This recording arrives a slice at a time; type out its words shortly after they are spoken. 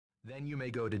Then you may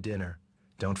go to dinner.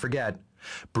 Don't forget,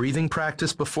 breathing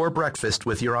practice before breakfast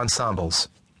with your ensembles.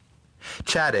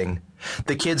 Chatting,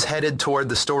 the kids headed toward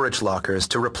the storage lockers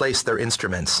to replace their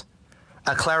instruments.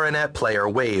 A clarinet player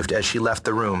waved as she left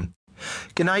the room.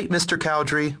 "Good night, Mr.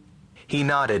 Cowdrey." He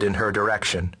nodded in her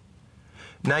direction.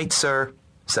 "Night, sir,"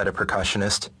 said a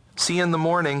percussionist. "See you in the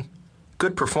morning.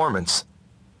 Good performance."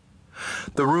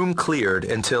 The room cleared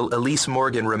until Elise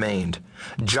Morgan remained,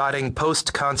 jotting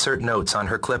post-concert notes on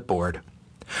her clipboard.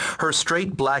 Her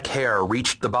straight black hair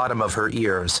reached the bottom of her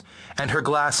ears, and her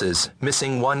glasses,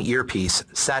 missing one earpiece,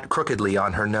 sat crookedly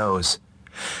on her nose.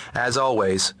 As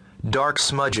always, dark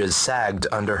smudges sagged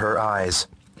under her eyes.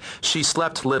 She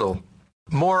slept little.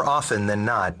 More often than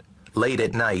not, late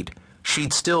at night,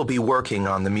 she'd still be working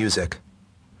on the music.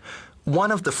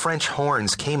 One of the French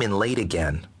horns came in late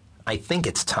again. I think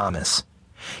it's Thomas.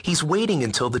 He's waiting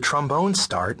until the trombones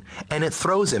start, and it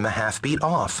throws him a half beat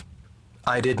off.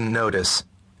 I didn't notice.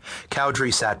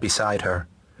 Cowdrey sat beside her.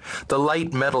 The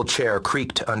light metal chair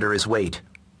creaked under his weight.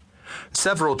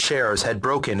 Several chairs had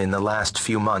broken in the last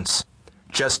few months.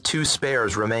 Just 2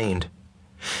 spares remained.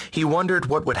 He wondered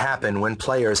what would happen when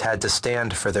players had to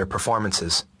stand for their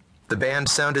performances. The band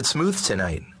sounded smooth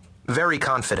tonight, very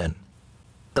confident.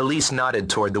 Elise nodded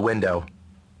toward the window.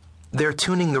 "They're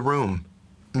tuning the room.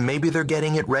 Maybe they're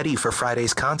getting it ready for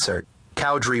Friday's concert."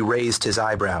 Cowdrey raised his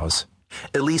eyebrows.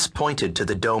 Elise pointed to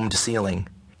the domed ceiling.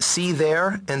 "See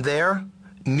there and there?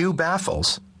 New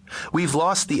baffles. We've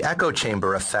lost the echo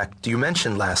chamber effect you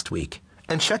mentioned last week.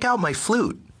 And check out my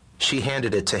flute." She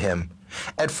handed it to him.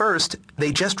 "At first,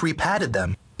 they just repadded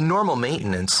them. Normal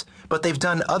maintenance, but they've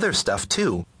done other stuff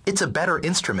too. It's a better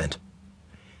instrument."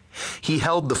 He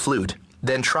held the flute,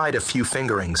 then tried a few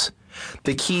fingerings.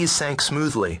 The keys sank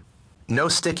smoothly. No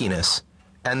stickiness,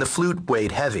 and the flute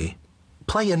weighed heavy.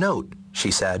 "Play a note,"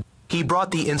 she said. He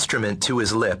brought the instrument to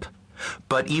his lip,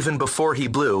 but even before he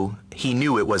blew, he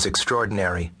knew it was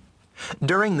extraordinary.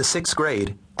 During the 6th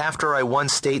grade, after I won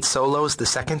state solos the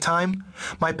 2nd time,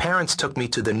 my parents took me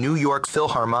to the New York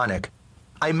Philharmonic.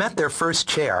 I met their first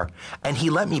chair, and he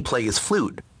let me play his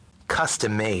flute.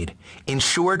 Custom made,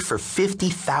 insured for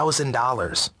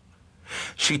 $50,000.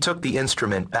 She took the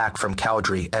instrument back from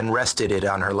Cowdrey and rested it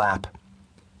on her lap.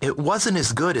 "It wasn't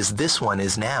as good as this one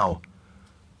is now.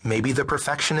 Maybe the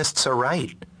perfectionists are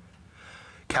right."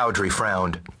 Cowdrey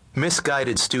frowned.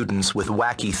 Misguided students with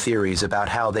wacky theories about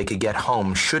how they could get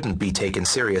home shouldn't be taken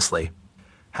seriously.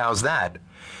 "How's that?"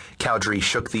 Cowdrey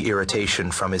shook the irritation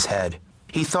from his head.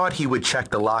 He thought he would check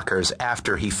the lockers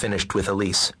after he finished with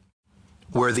Elise.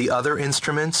 Were the other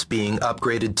instruments being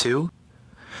upgraded too?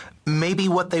 "Maybe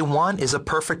what they want is a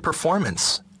perfect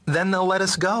performance. Then they'll let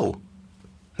us go.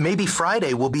 Maybe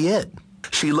Friday will be it."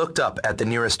 She looked up at the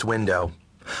nearest window.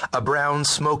 A brown,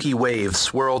 smoky wave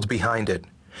swirled behind it,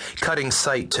 cutting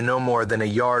sight to no more than a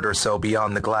yard or so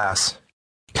beyond the glass.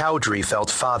 Cowdrey felt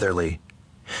fatherly.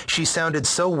 She sounded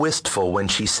so wistful when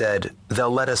she said,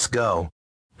 "They'll let us go."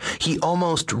 He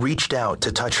almost reached out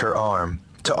to touch her arm,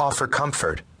 to offer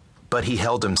comfort, but he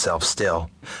held himself still.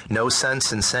 No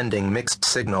sense in sending mixed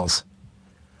signals.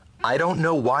 "I don't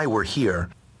know why we're here.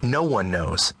 No one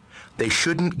knows. They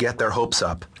shouldn't get their hopes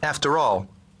up. After all,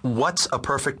 what's a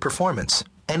perfect performance?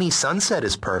 Any sunset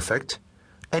is perfect.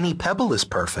 Any pebble is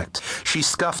perfect." She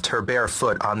scuffed her bare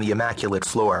foot on the immaculate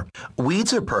floor.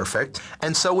 "Weeds are perfect,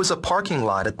 and so is a parking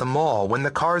lot at the mall when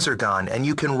the cars are gone and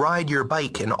you can ride your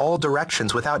bike in all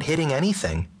directions without hitting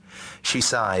anything." She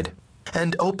sighed.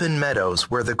 "And open meadows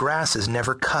where the grass is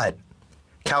never cut."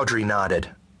 Cowdrey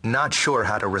nodded, not sure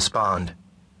how to respond.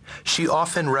 She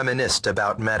often reminisced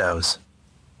about meadows.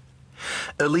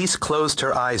 Elise closed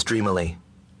her eyes dreamily.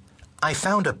 "I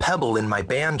found a pebble in my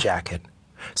band jacket.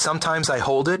 Sometimes I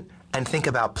hold it and think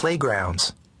about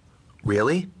playgrounds."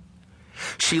 "Really?"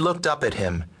 She looked up at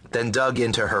him, then dug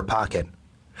into her pocket.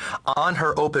 On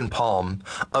her open palm,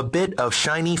 a bit of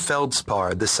shiny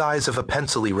feldspar the size of a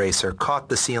pencil eraser caught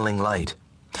the ceiling light.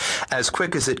 As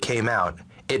quick as it came out,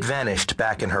 it vanished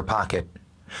back in her pocket.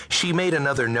 She made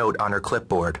another note on her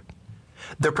clipboard.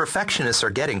 "The perfectionists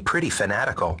are getting pretty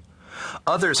fanatical.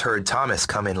 Others heard Thomas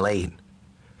come in late.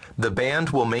 The band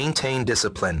will maintain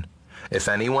discipline. If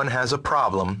anyone has a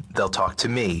problem, they'll talk to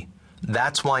me.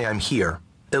 That's why I'm here."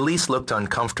 Elise looked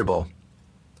uncomfortable.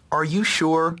 "Are you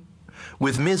sure?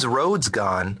 With Ms. Rhodes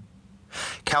gone?"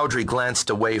 Cowdrey glanced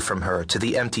away from her to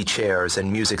the empty chairs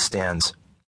and music stands.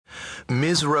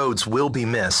 "Ms. Rhodes will be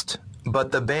missed,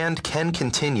 but the band can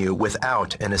continue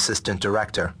without an assistant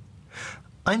director.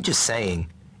 I'm just saying,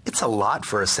 it's a lot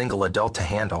for a single adult to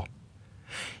handle."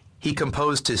 He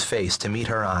composed his face to meet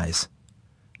her eyes.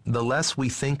 "The less we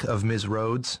think of Ms.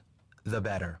 Rhodes, the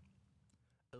better."